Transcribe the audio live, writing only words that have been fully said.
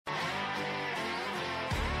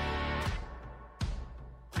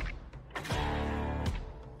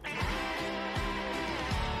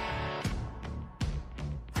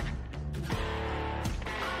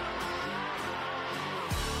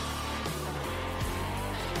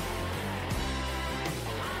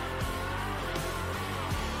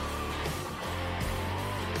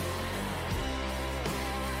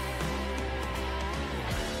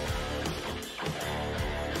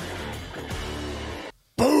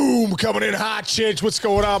Boom, coming in hot, Chinch. What's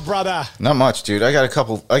going on, brother? Not much, dude. I got a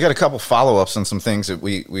couple follow-ups on some things that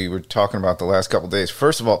we were talking about the last couple days.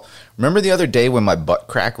 First of all, remember the other day when my butt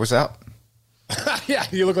crack was out? Yeah,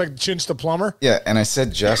 you look like Chinch the plumber. Yeah, and I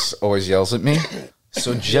said Jess always yells at me.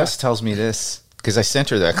 So Jess tells me this because I sent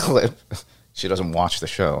her that clip. She doesn't watch the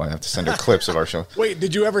show. I have to send her clips of our show. Wait,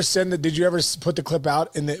 did you ever put the clip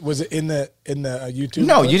out? Was it in the YouTube?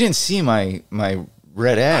 No, clip? you didn't see my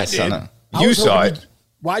red ass on it. I You saw it.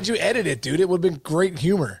 Why'd you edit it, dude? It would have been great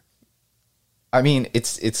humor. I mean,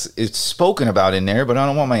 it's spoken about in there, but I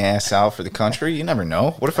don't want my ass out for the country. You never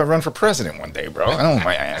know. What if I run for president one day, bro? I don't want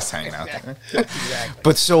my ass hanging out there. Exactly.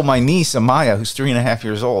 But so my niece, Amaya, who's 3.5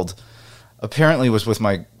 years old, apparently was with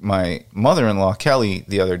my mother-in-law, Kelly,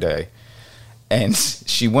 the other day. And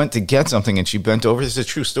she went to get something, and she bent over. This is a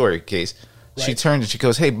true story, Case. Right. She turned, and she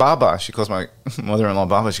goes, "Hey, Baba." She calls my mother-in-law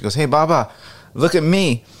Baba. She goes, "Hey, Baba, look at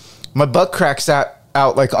me. My butt cracks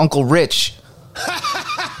out like Uncle Rich."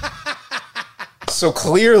 So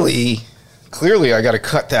clearly, I got to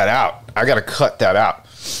cut that out.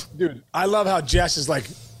 Dude, I love how Jess is like,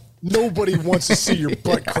 nobody wants to see your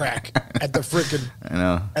butt crack at the freaking. I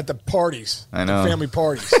know. At the parties. I know. The family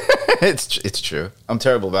parties. It's true. I'm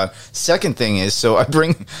terrible about it. Second thing is, so I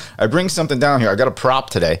bring something down here. I got a prop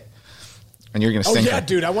today, and you're gonna sing. Oh yeah,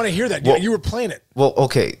 dude, I want to hear that. Well, you were playing it. Well,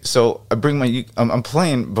 okay. So I bring I'm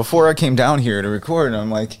playing before I came down here to record, and I'm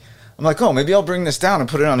like, oh, maybe I'll bring this down and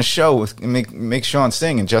put it on a show and make Sean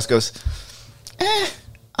sing. And Jess goes, I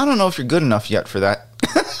don't know if you're good enough yet for that.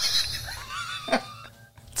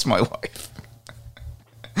 It's my wife.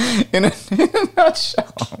 In a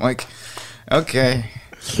nutshell. I'm like, okay.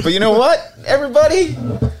 But you know what, everybody?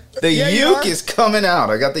 The uke is coming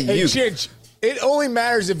out. I got the uke. Chinch, it only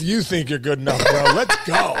matters if you think you're good enough, bro. Let's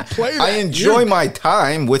go. Play that. I enjoy my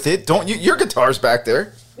time with it. Don't you? Your guitar's back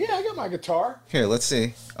there. Yeah, I got my guitar. Here, let's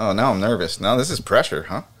see. Oh, now I'm nervous. Now this is pressure,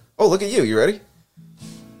 huh? Oh, look at you. You ready?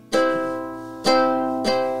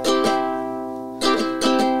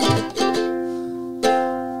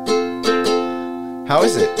 How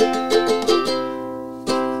is it?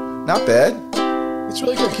 Not bad. It's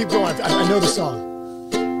really good. Keep going. I know the song.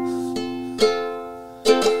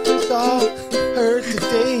 Saw her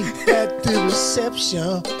today at the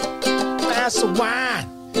reception. Glass of wine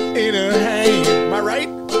in her hand. Am I right?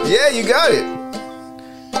 Yeah, you got it.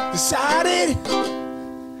 Decided.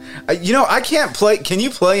 I can't play. Can you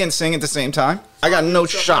play and sing at the same time? I got no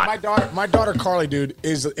shot. My daughter Carly, dude,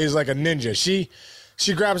 is like a ninja.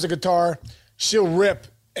 She grabs the guitar, she'll rip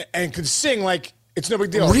and can sing like it's no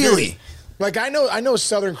big deal. Really? Dude, like I know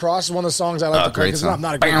Southern Cross is one of the songs I like to play because I'm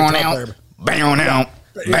not a great guitar player.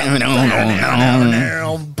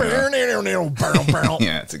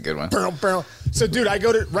 Yeah, it's a good one. So, dude, I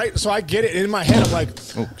go to so I get it in my head. I'm like,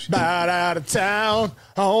 right out of town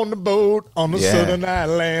on the boat on the Southern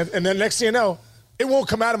Island, and then next thing you know, it won't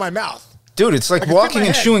come out of my mouth. Dude, it's like walking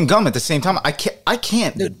and chewing gum at the same time. I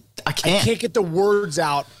can't. Dude, I can't get the words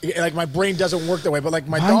out. Like my brain doesn't work that way. But like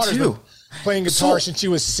my daughter's been playing guitar since she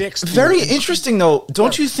was 6. Very interesting, though.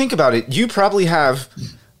 Don't you think about it? You probably have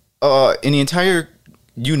in the entire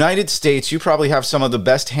United States, you probably have some of the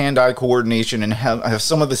best hand-eye coordination and have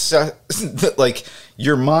some of the like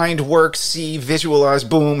your mind works, see, visualize,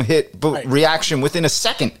 boom, hit, boom, reaction within a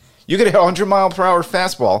second. You get a 100-mile-per-hour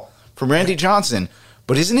fastball from Randy Johnson.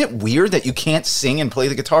 But isn't it weird that you can't sing and play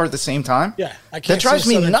the guitar at the same time? Yeah, I can't. That drives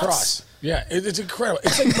me nuts. Cross. Yeah, it's incredible.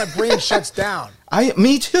 It's like my brain shuts down.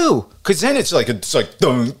 Me too. Because then it's like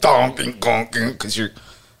dun dun ding gong because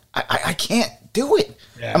I can't do it.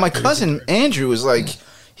 Yeah, and my cousin Andrew is like,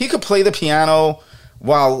 he could play the piano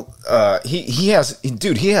while he has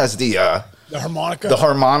the harmonica. The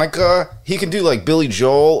harmonica. He can do like Billy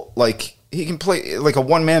Joel. Like he can play like a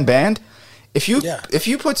one-man band. If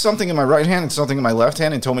you put something in my right hand and something in my left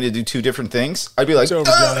hand and told me to do two different things, I'd be like,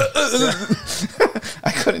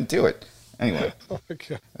 I couldn't do it. Anyway.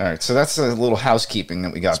 Okay. All right, so that's a little housekeeping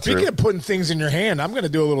that we got Speaking of putting things in your hand, I'm going to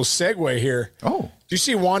do a little segue here. Oh. Did you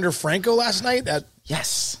see Wander Franco last night?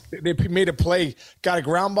 Yes. They made a play, got a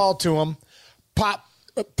ground ball to him,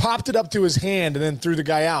 popped it up to his hand, and then threw the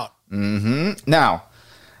guy out. Mm-hmm. Now,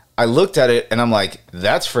 I looked at it, and I'm like,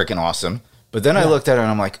 that's freaking awesome. But then I looked at it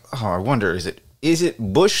and I'm like, oh, I wonder, is it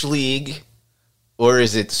Bush League or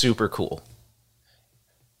is it super cool?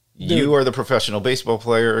 Dude, you are the professional baseball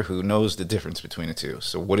player who knows the difference between the two.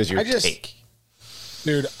 So what is your take?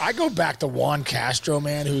 Dude, I go back to Juan Castro,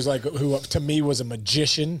 man, who to me was a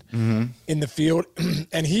magician in the field.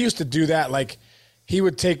 And he used to do that. Like he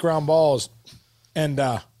would take ground balls and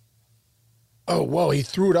Oh, whoa, he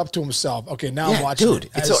threw it up to himself. Okay, now I'm watching dude,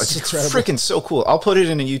 it. it's freaking so cool. I'll put it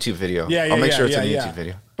in a YouTube video. I'll make sure it's in a YouTube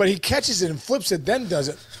video. But he catches it and flips it, then does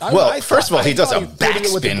it. First of all, he does a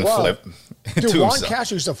backspin flip. Dude, Juan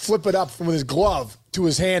Castro used to flip it up with his glove to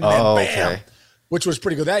his hand, and then bam, which was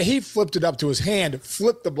pretty good. That he flipped it up to his hand,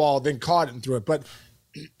 flipped the ball, then caught it and threw it. But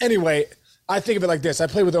anyway, I think of it like this. I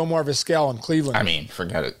played with Omar Vizquel in Cleveland. I mean,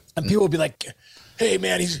 forget it. And people would be like, hey,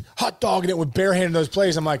 man, he's hot dogging it with barehanded those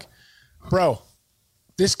plays. I'm like, bro,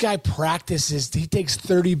 this guy practices. He takes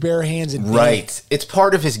 30 bare hands a day. Right. It's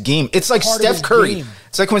part of his game. It's like Steph Curry.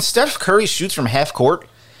 It's like when Steph Curry shoots from half court,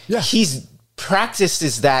 he's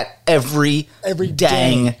practices that every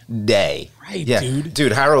dang day. Right, dude.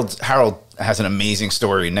 Dude, Harold has an amazing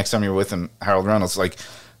story. Next time you're with him, Harold Reynolds, like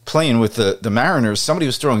playing with the Mariners, somebody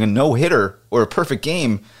was throwing a no-hitter or a perfect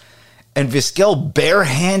game, and Vizquel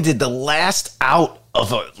barehanded the last out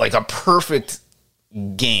of a perfect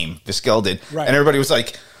game. Vizquel did. Right. And everybody was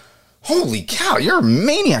like, holy cow, you're a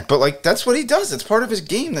maniac. But like, that's what he does. It's part of his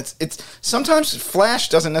game. It's sometimes flash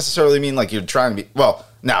doesn't necessarily mean like you're trying to be, well,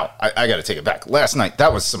 now I got to take it back. Last night,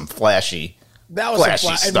 that was some flashy. That was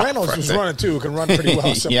flashy and Reynolds was running too, who can run pretty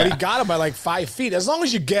well. So, but he got him by like 5 feet. As long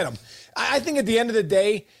as you get him, I think at the end of the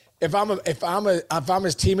day, if I'm his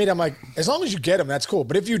teammate, I'm like, as long as you get him, that's cool.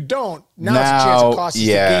 But if you don't, now it's a chance it costs us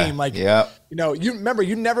the game. Like, you remember,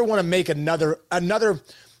 you never want to make another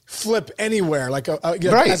flip anywhere. Like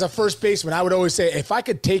as a first baseman, I would always say, if I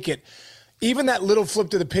could take it, even that little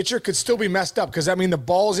flip to the pitcher could still be messed up because, I mean, the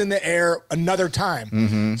ball's in the air another time.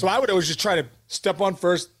 Mm-hmm. So I would always just try to step on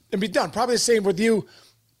first and be done. Probably the same with you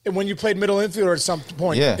when you played middle infielder at some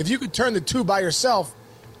point. Yeah. If you could turn the two by yourself,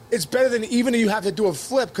 it's better than even if you have to do a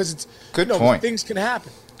flip because it's good point. Things can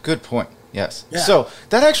happen. Good point. Yes. Yeah. So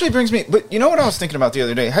that actually brings me. But you know what I was thinking about the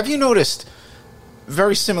other day? Have you noticed?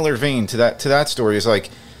 Very similar vein to that story is like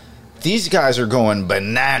these guys are going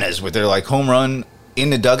bananas with their like home run in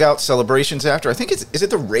the dugout celebrations after. I think is it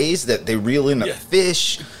the Rays that they reel in a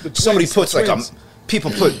fish? Somebody puts like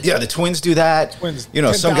people put the Twins do that. Twins,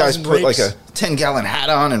 some guys put like a 10-gallon hat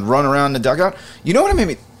on and run around the dugout. You know what I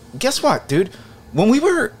mean? Guess what, dude? When we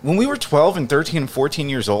were 12 and 13 and 14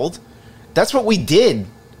 years old, that's what we did.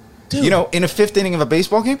 Dude. In a fifth inning of a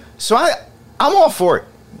baseball game. So I'm all for it.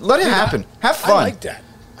 Let it happen. Have fun. I like that.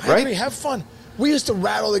 I agree. Have fun. We used to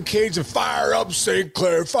rattle the cage and fire up St.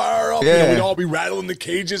 Clair, fire up. Yeah. We'd all be rattling the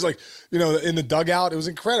cages like, in the dugout. It was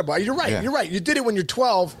incredible. You're right. Yeah. You're right. You did it when you're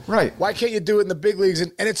 12. Right. Why can't you do it in the big leagues?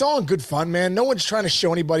 And it's all in good fun, man. No one's trying to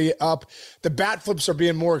show anybody up. The bat flips are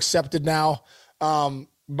being more accepted now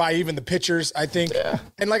by even the pitchers, I think. Yeah.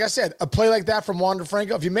 And like I said, a play like that from Wander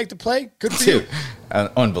Franco, if you make the play, good for you.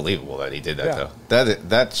 Unbelievable that he did that, though.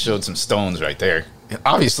 That showed some stones right there.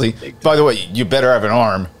 Obviously, by the way, you better have an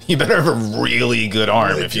arm. You better have a really good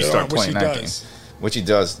arm if you start playing that game. Which he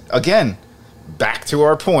does. Again, back to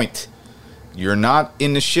our point. You're not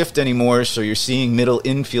in the shift anymore, so you're seeing middle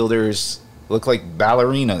infielders look like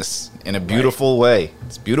ballerinas in a beautiful way.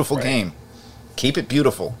 It's a beautiful game. Keep it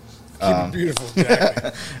beautiful. Keep it beautiful,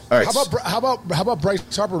 exactly. All right. How about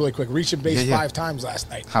Bryce Harper really quick, reaching base 5 times last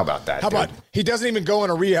night? How about that? He doesn't even go on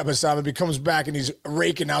a rehab assignment. He comes back and he's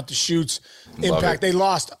raking out the shoots. Impact. They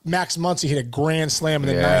lost. Max Muncy hit a grand slam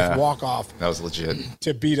in the ninth walk-off. That was legit.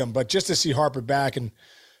 To beat him. But just to see Harper back and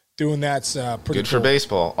doing that's pretty good for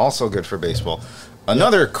baseball. Also good for baseball.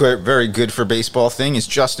 Another very good for baseball thing is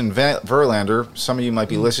Justin Verlander. Some of you might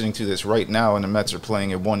be listening to this right now, and the Mets are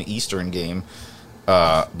playing a 1 Eastern game.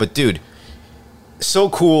 But dude, so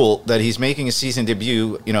cool that he's making a season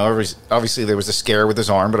debut. Obviously there was a scare with his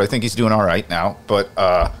arm, but I think he's doing all right now.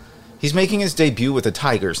 But he's making his debut with the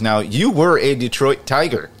Tigers. Now, you were a Detroit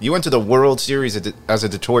Tiger. You went to the World Series as a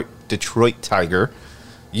Detroit Tiger.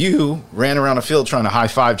 You ran around a field trying to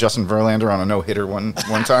high-five Justin Verlander on a no-hitter one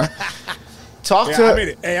time.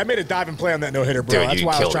 I made a diving play on that no-hitter, bro. Dude, that's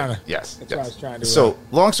why I was trying to. Yes. That's what I was trying to do. So,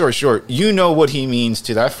 long story short, you know what he means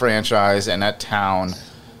to that franchise and that town.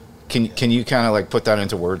 Can you kind of like put that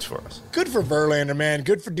into words for us? Good for Verlander, man.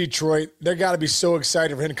 Good for Detroit. They got to be so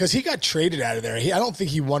excited for him because he got traded out of there. I don't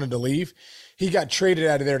think he wanted to leave. He got traded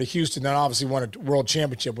out of there to Houston, then obviously won a world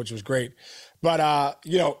championship, which was great. But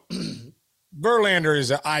Verlander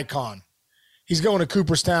is an icon. He's going to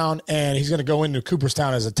Cooperstown, and he's going to go into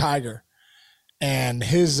Cooperstown as a Tiger. And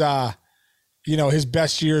his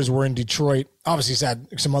best years were in Detroit. Obviously, he's had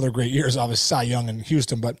some other great years, obviously Cy Young in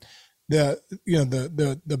Houston, but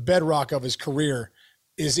the bedrock of his career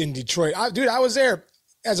is in Detroit. I was there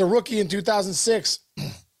as a rookie in 2006,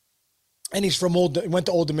 and he's went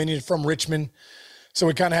to Old Dominion from Richmond, so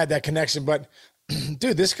we kind of had that connection. But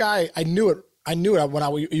dude, this guy, I knew it I knew it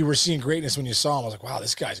when you were seeing greatness when you saw him. I was like, wow,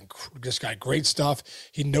 this guy, great stuff.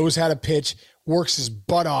 He knows how to pitch, works his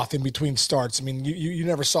butt off in between starts. I mean, you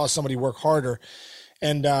never saw somebody work harder.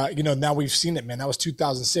 And, now we've seen it, man. That was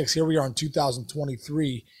 2006. Here we are in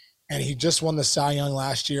 2023, and he just won the Cy Young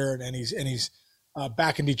last year, and he's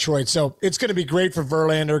back in Detroit. So it's going to be great for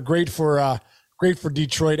Verlander, great for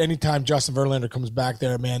Detroit. Anytime Justin Verlander comes back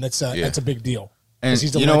there, man, that's a big deal. And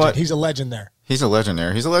he's a legend. What? He's a legend there. He's a legend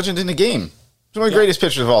there. He's a legend in the game. He's one of the greatest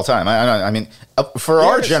pitchers of all time. I mean, for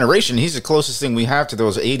our generation, he's the closest thing we have to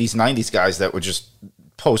those 80s, 90s guys that would just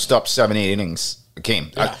post up 7-8 innings a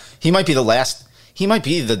game. Yeah. He might be the last. He might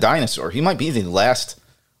be the dinosaur. He might be the last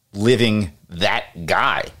living that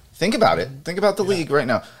guy. Think about it. Think about the league right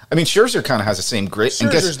now. I mean, Scherzer kind of has the same grit.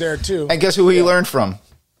 Scherzer's there too. And guess who he learned from?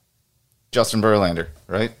 Justin Verlander,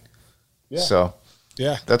 right? Yeah. So,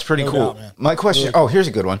 that's pretty cool. Doubt, My question. Really here's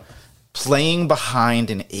a good one. Playing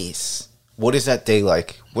behind an ace. What is that day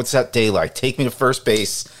like? What's that day like? Take me to first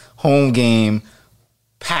base, home game,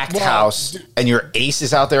 packed house, and your ace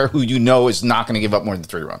is out there who you know is not going to give up more than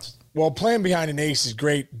 3 runs. Well, playing behind an ace is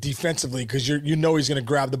great defensively because he's going to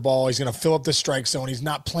grab the ball. He's going to fill up the strike zone. He's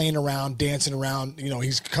not playing around, dancing around.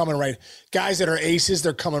 He's coming right. Guys that are aces,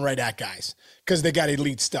 they're coming right at guys because they got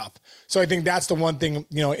elite stuff. So I think that's the one thing,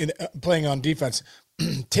 in playing on defense.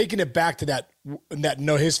 Taking it back to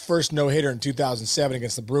his first no-hitter in 2007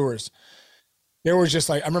 against the Brewers. There was just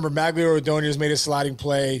I remember Maglio Ordonez made a sliding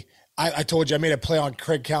play. I told you I made a play on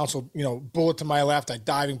Craig Counsell, bullet to my left, I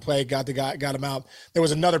diving play, got him out. There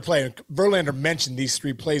was another play. Verlander mentioned these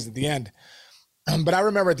 3 plays at the end. But I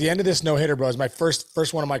remember at the end of this no-hitter, bro, it was my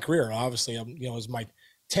first one of my career. Obviously, it was my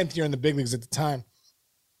 10th year in the big leagues at the time.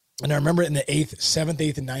 And I remember in the 7th,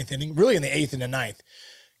 8th, and 9th inning, really in the 8th and the 9th,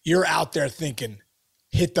 you're out there thinking,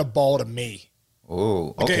 hit the ball to me.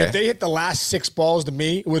 Oh, okay. If they hit the last 6 balls to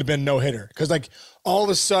me, it would have been no hitter. Because all of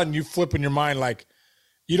a sudden you flip in your mind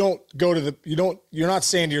you're not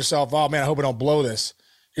saying to yourself, oh man, I hope I don't blow this.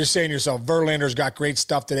 You're saying to yourself, Verlander's got great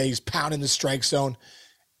stuff today. He's pounding the strike zone.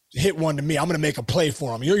 Hit one to me. I'm going to make a play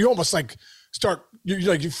for him. You almost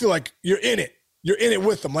you feel like you're in it. You're in it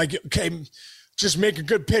with them. Okay, just make a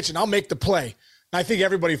good pitch and I'll make the play. I think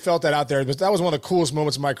everybody felt that out there, but that was one of the coolest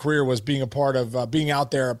moments of my career was being a part of being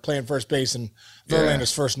out there playing first base and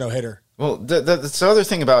Verlander's first no-hitter. Well, that's the other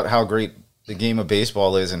thing about how great the game of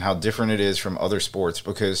baseball is and how different it is from other sports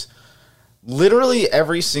because literally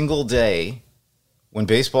every single day when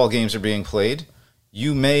baseball games are being played,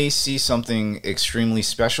 you may see something extremely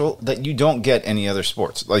special that you don't get any other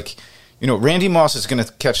sports. Randy Moss is going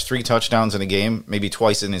to catch 3 touchdowns in a game maybe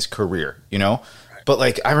twice in his career,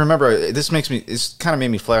 But I remember it's kind of made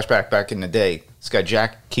me flash back in the day. This guy,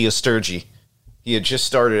 Jack Kiosturgi, he had just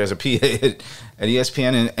started as a PA at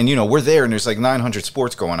ESPN and we're there and there's 900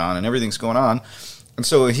 sports going on and everything's going on. And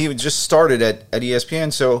so he just started at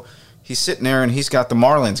ESPN. So he's sitting there and he's got the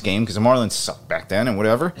Marlins game because the Marlins sucked back then and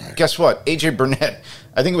whatever. Right. Guess what? AJ Burnett,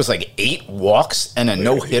 I think it was 8 walks and a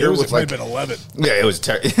no-hitter. It might have been 11. Yeah, it was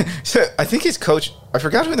terrible. I think his coach, I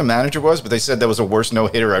forgot who the manager was, but they said that was the worst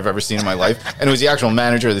no-hitter I've ever seen in my life. And it was the actual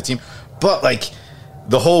manager of the team. But,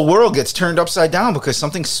 the whole world gets turned upside down because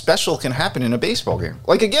something special can happen in a baseball game.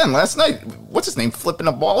 Again, last night, what's his name, flipping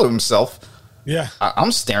a ball to himself. Yeah.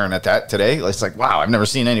 I'm staring at that today. It's wow, I've never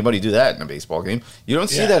seen anybody do that in a baseball game. You don't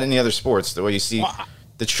see that in the other sports, the way you see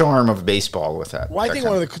the charm of baseball with that. Well, I think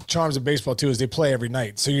one of the charms of baseball, too, is they play every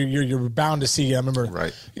night. So you're bound to see. I remember,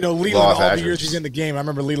 Leland, all the years he's in the game, I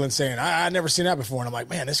remember Leland saying, I've never seen that before. And I'm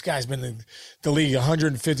like, man, this guy's been in the league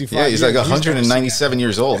 155 years. Yeah, he's 197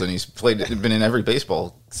 years old, and he's been in every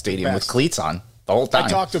baseball stadium with cleats on the whole time. I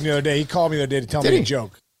talked to him the other day. He called me the other day to tell me a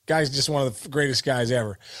joke. Guy's just one of the greatest guys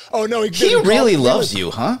ever. Oh, no. He really loves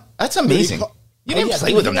you, huh? That's amazing. You didn't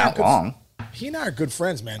play with him that long. He and I are good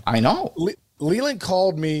friends, man. I know. Leland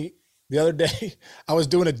called me the other day. I was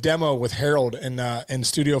doing a demo with Harold in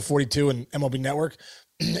Studio 42 and MLB Network.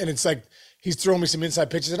 And it's he's throwing me some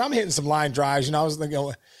inside pitches and I'm hitting some line drives. I was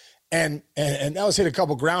and I was hitting a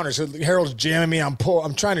couple grounders. So Harold's jamming me. I'm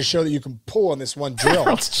trying to show that you can pull on this one drill.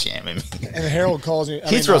 Harold's jamming me. And Harold calls me.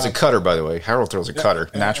 He throws a cutter, by the way. Harold throws a cutter,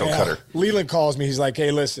 natural cutter. Leland calls me. He's like,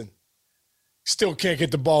 hey, listen, still can't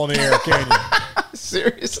get the ball in the air, can you?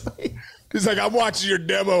 Seriously? He's like, I'm watching your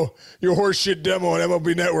demo, your horseshit demo on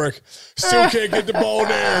MLB Network. Still can't get the ball in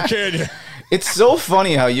the air, can you? It's so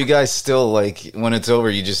funny how you guys still, when it's over,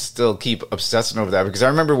 you just still keep obsessing over that. Because I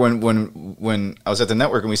remember when I was at the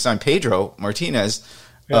network and we signed Pedro Martinez,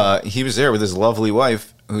 he was there with his lovely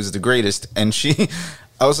wife, who's the greatest. And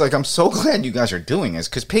I was like, I'm so glad you guys are doing this.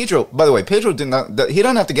 Because Pedro, by the way, he doesn't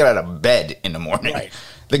have to get out of bed in the morning. Right.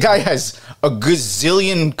 The guy has a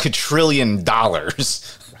gazillion quadrillion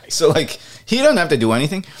dollars. Right. So, like, he doesn't have to do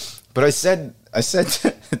anything. But I said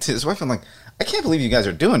to his wife, I'm like, I can't believe you guys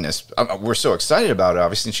are doing this. We're so excited about it,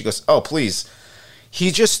 obviously. And she goes, oh, please.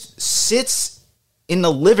 He just sits in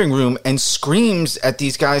the living room and screams at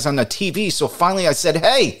these guys on the TV. So finally I said,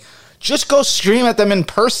 hey, just go scream at them in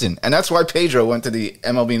person. And that's why Pedro went to the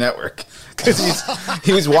MLB Network. Because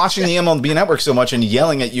he was watching the MLB Network so much and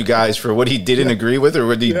yelling at you guys for what he didn't agree with or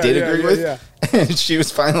what he did agree with. Yeah. And she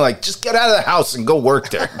was finally like, just get out of the house and go work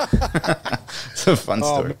there. It's a fun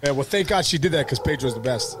story. Man. Well, thank God she did that because Pedro's the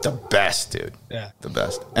best. The best, dude. Yeah. The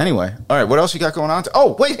best. Anyway, all right, what else you got going on?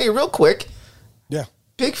 Oh, wait, hey, real quick. Yeah.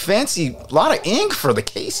 Big fancy, lot of ink for the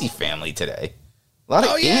Casey family today. A lot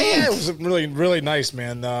of ink. Yeah. It was really, really nice,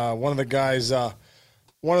 man. One of the guys,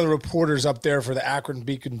 one of the reporters up there for the Akron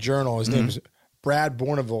Beacon Journal, his name is Brad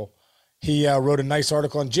Bourneville. He wrote a nice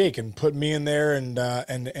article on Jake and put me in there and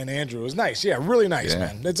Andrew. It was nice. Yeah, really nice,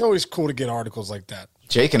 man. It's always cool to get articles like that.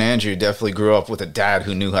 Jake and Andrew definitely grew up with a dad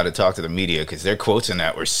who knew how to talk to the media because their quotes in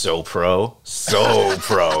that were so pro.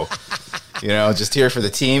 You know, just here for the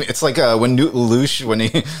team. It's like when Newt Lelouch,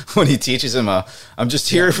 when he teaches him, I'm just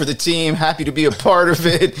here for the team, happy to be a part of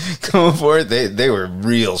it, going for it. They were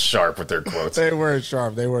real sharp with their quotes. They were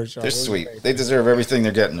sharp. They're sweet. They deserve everything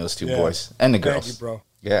they're getting, those two boys. And the girls. Thank you, bro.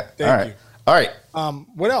 Yeah. Thank you. All right.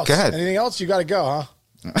 What else? Go ahead. Anything else? You got to go,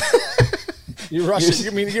 huh? You're rushing.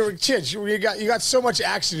 I mean, you're Chinch. You got so much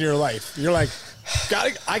action in your life. You're like,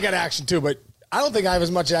 I got action too, but I don't think I have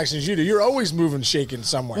as much action as you do. You're always moving, shaking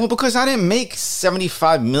somewhere. Well, because I didn't make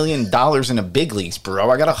 $75 million in the big leagues, bro.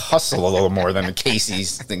 I got to hustle a little more than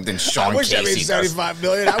Casey's than Sean Casey. I wish I made $75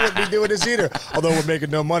 million. I wouldn't be doing this either. Although we're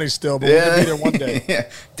making no money still, but we'll be there one day. Yeah.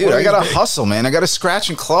 Dude, I got to hustle, man. I got to scratch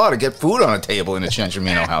and claw to get food on a table in the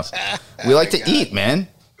Chenchimino house. We like to eat, man.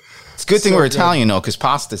 It's a good thing we're Italian, though, because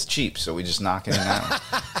pasta's cheap, so we just knock it out.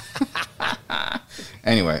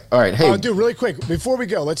 Anyway, all right. Hey, dude, really quick before we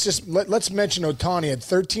go, let's mention Ohtani had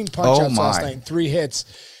 13 punch-outs last night and 3 hits.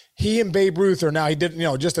 He and Babe Ruth are now. He did,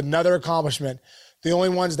 just another accomplishment. The only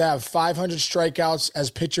ones that have 500 strikeouts as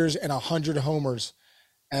pitchers and 100 homers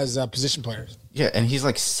as position players. Yeah, and he's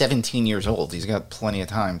like 17 years old. He's got plenty of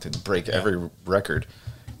time to break every record.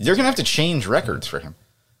 They're gonna have to change records for him.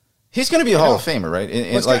 He's going to be a Hall of Famer, right?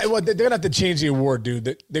 They're going to have to change the award, dude.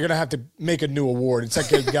 They're going to have to make a new award. It's like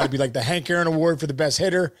it's got to be like the Hank Aaron Award for the best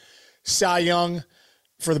hitter, Cy Young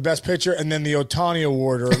for the best pitcher, and then the Ohtani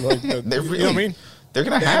Award, or like you know what I mean? They're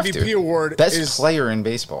going to have MVP to. Award best player in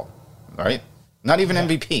baseball, right? Not even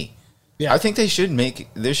MVP. Yeah, I think they should make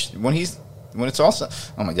this when it's also.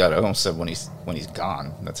 Oh my God, I almost said when he's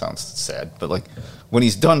gone. That sounds sad, but like when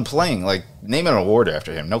he's done playing, like name an award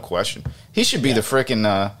after him, no question. He should be the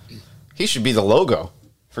frickin'. He should be the logo.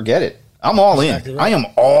 Forget it. I'm all in. Right. I am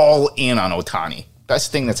all in on Ohtani.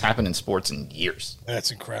 Best thing that's happened in sports in years.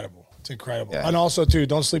 That's incredible. It's incredible. Yeah. And also, too,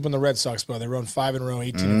 don't sleep on the Red Sox, bro. They run 5 in a row,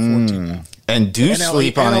 18 and 14. And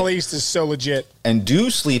sleep on NL East is so legit. And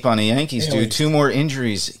do sleep on the Yankees, dude. 2 more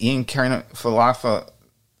injuries. Ian Falafa,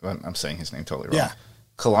 I'm saying his name totally wrong. Yeah.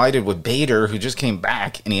 Collided with Bader, who just came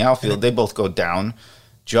back in the outfield. They both go down.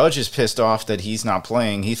 Judge is pissed off that he's not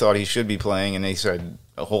playing. He thought he should be playing, and they said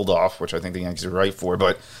hold off, which I think the Yankees are right for.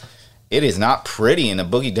 But it is not pretty in the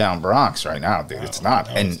boogie down Bronx right now, dude. It's not.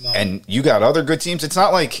 And you got other good teams. It's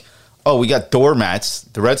not like, we got doormats.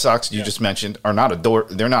 The Red Sox you just mentioned are not a door.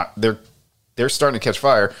 They're not. They're starting to catch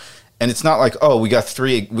fire. And it's not like, we got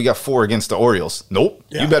 4 against the Orioles. Nope.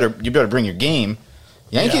 Yeah. You better bring your game.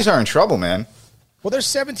 Yankees are in trouble, man. Well, they're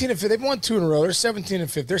 17 and 5. They've won 2 in a row. They're 17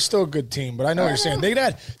 and 5. They're still a good team, but I know what you're saying.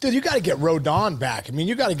 Dude, you got to get Rodon back. I mean,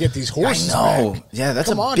 you got to get these horses back. Yeah, that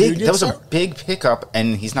was a big pickup,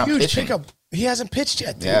 and he's not huge pitching. Pickup. He hasn't pitched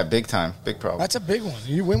yet, dude. Yeah, big time. Big problem. That's a big one.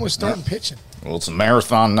 You win with starting pitching. Well, it's a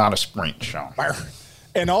marathon, not a sprint, Sean.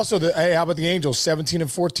 And also, how about the Angels? 17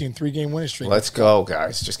 and 14, 3-game winning streak. Let's go,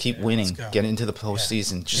 guys. Just keep winning. Get into the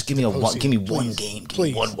postseason. Yeah. Just give me one game. Give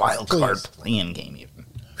me one wild card playing game, even.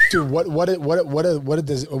 Dude, what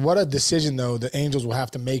a decision though the Angels will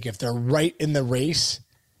have to make if they're right in the race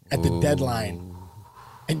at the deadline,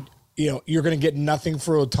 and you're going to get nothing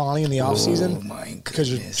for Ohtani in the offseason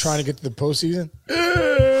because you're trying to get to the postseason.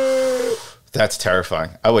 That's terrifying.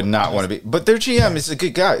 I would not want to be, but their GM is a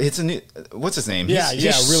good guy. It's what's his name? He's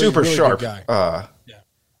really, super really sharp. Good guy.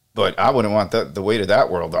 But I wouldn't want the weight of that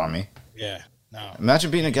world on me. Yeah. No.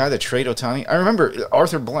 Imagine being a guy that traded Ohtani. I remember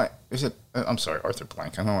Arthur Blank. I'm sorry, Arthur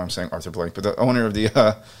Blank. I don't know why I'm saying Arthur Blank, but the owner of the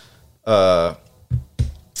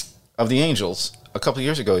Angels a couple of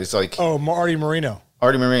years ago. He's like, Marty Marino.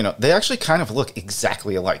 Artie Moreno. They actually kind of look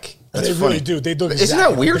exactly alike. That's they funny. really do. They look. Isn't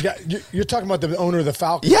that weird? You're talking about the owner of the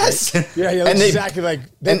Falcons. Yes. Right? Yeah. And exactly like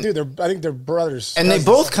they do. I think they're brothers. And they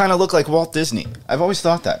both kind of look like Walt Disney. I've always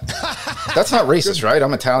thought that. That's not racist, right?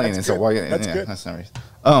 I'm Italian, and so why? That's good. That's not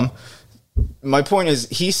racist. My point is,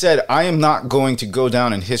 he said, "I am not going to go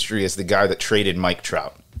down in history as the guy that traded Mike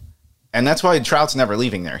Trout," and that's why Trout's never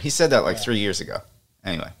leaving there. He said that 3 years ago.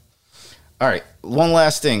 Anyway, all right. One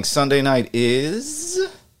last thing. Sunday night is.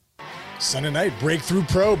 Sunday night, Breakthrough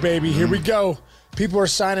Pro, baby. Here we go. People are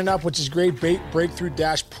signing up, which is great.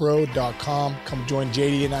 Breakthrough-pro.com. Come join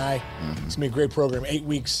JD and I. It's going to be a great program. 8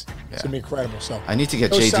 weeks. It's going to be incredible. So I need to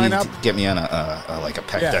get JD to get me on a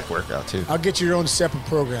pec deck workout, too. I'll get you your own separate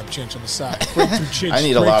program, Chinch, on the side. Breakthrough Chinch. I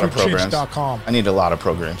need a lot of programs. I need a lot of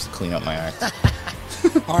programs to clean up my act.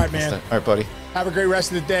 All right, man. All right, buddy. Have a great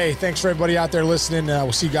rest of the day. Thanks for everybody out there listening.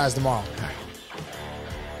 We'll see you guys tomorrow.